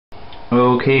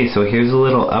Okay, so here's a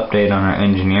little update on our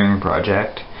engineering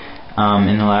project.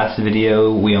 In the last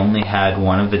video we only had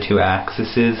one of the two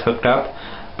axes hooked up,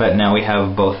 but now we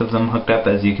have both of them hooked up,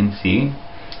 as you can see.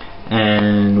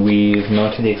 And we've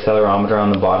mounted the accelerometer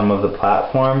on the bottom of the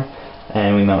platform,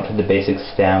 and we mounted the basic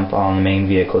stamp on the main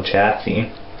vehicle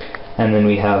chassis. And then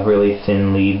we have really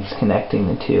thin leads connecting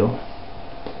the two.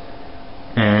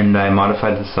 And I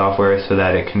modified the software so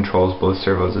that it controls both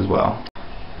servos as well.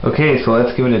 Okay, so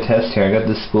let's give it a test here. I got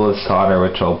this spool of solder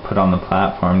which I'll put on the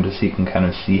platform just so you can kind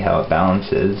of see how it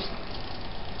balances.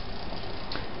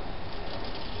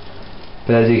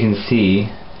 But as you can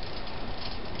see,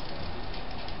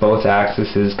 both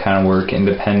axes kind of work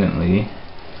independently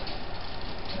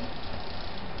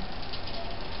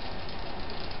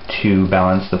to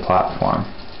balance the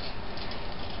platform.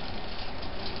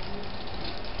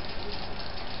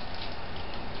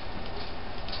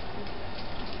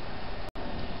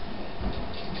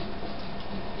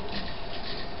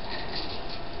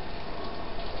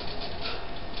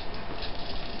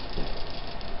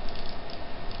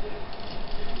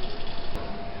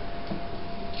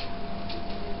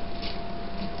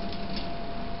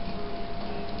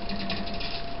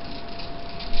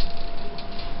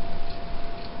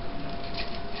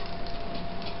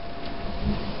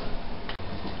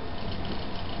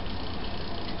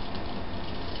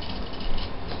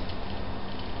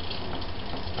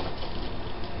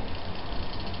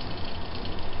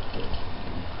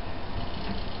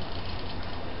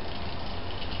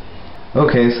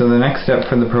 Okay, so the next step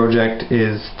for the project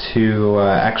is to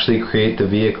actually create the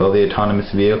vehicle, the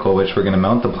autonomous vehicle, which we're going to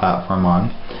mount the platform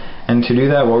on. And to do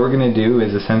that, what we're going to do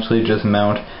is essentially just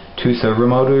mount two servo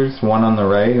motors, one on the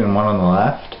right and one on the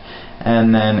left.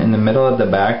 And then in the middle of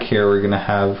the back here, we're going to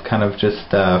have kind of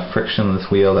just a frictionless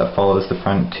wheel that follows the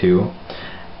front two.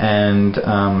 And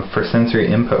for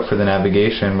sensory input for the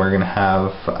navigation, we're going to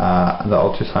have the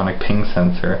ultrasonic ping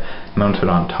sensor mounted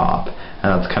on top. And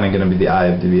that's kind of going to be the eye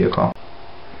of the vehicle.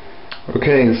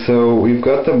 Okay, so we've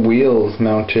got the wheels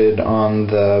mounted on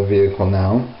the vehicle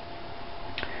now.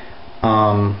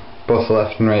 Both the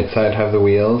left and right side have the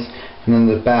wheels. And then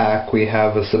the back, we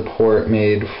have a support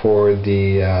made for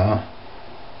the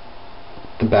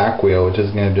back wheel, which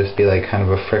is going to just be like kind of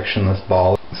a frictionless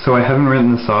ball. So I haven't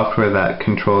written the software that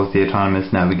controls the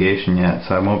autonomous navigation yet,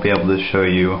 so I won't be able to show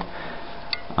you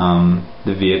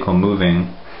the vehicle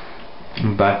moving.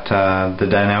 But the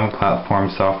dynamic platform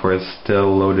software is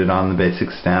still loaded on the basic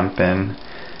stamp, and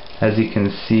as you can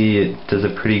see, it does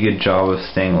a pretty good job of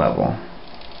staying level.